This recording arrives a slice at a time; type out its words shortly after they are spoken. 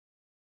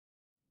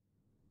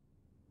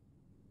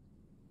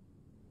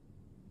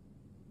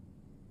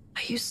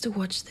used to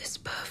watch this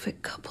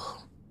perfect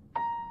couple.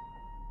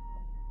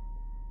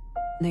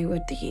 They were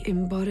the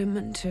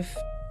embodiment of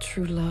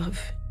true love.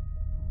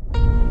 I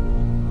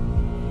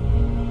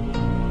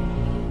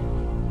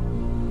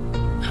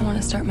want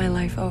to start my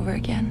life over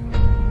again.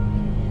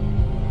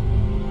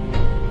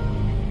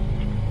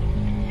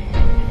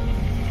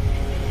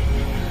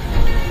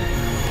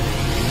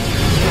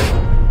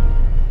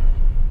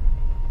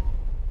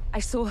 I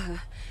saw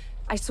her.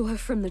 I saw her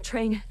from the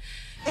train.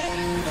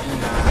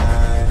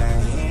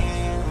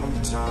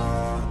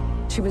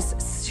 She was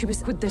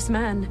with this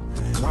man.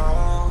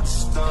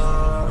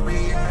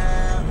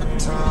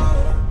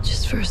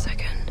 Just for a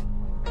second.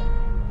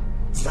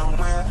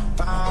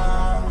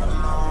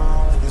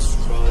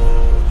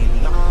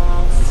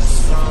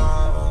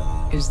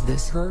 Is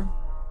this her?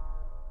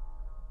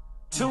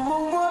 To a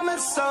woman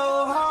so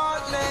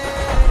heartless.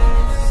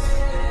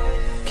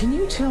 Can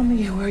you tell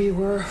me where you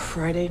were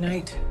Friday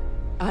night?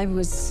 I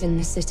was in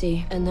the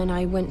city, and then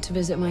I went to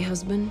visit my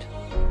husband.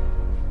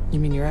 You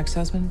mean your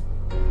ex-husband?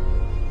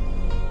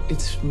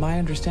 It's my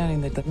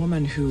understanding that the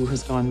woman who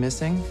has gone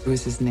missing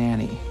was his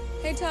nanny.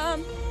 Hey,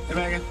 Tom. Hey,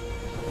 Megan.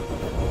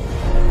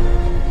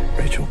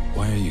 Rachel,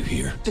 why are you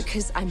here?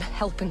 Because I'm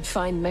helping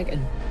find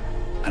Megan.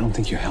 I don't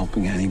think you're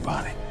helping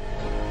anybody.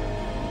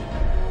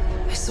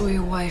 I saw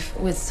your wife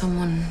with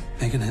someone.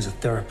 Megan has a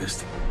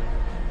therapist.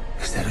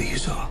 Is that who you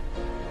saw?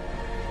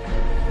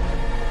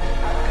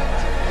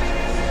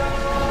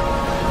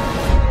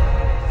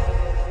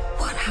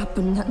 What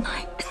happened that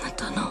night in the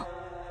tunnel?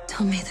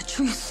 Tell me the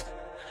truth.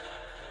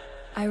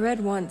 I read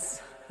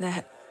once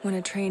that when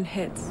a train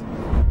hits,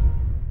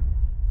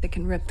 it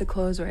can rip the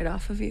clothes right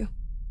off of you.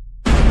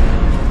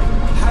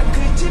 How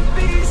could you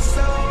be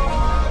so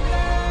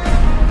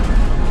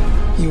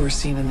heartless? You were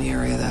seen in the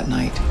area that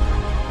night.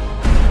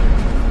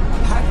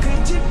 How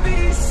could you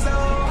be so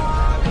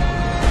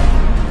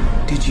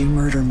heartless? Did you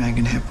murder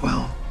Megan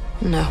Hipwell?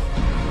 No.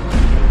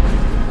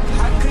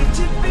 How could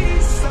you be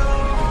so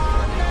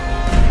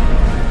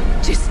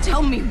heartless? Just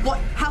tell me what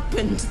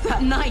happened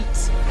that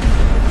night.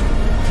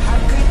 How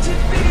could you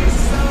be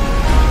so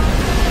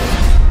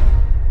heartless?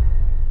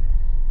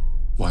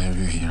 Why are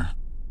you here?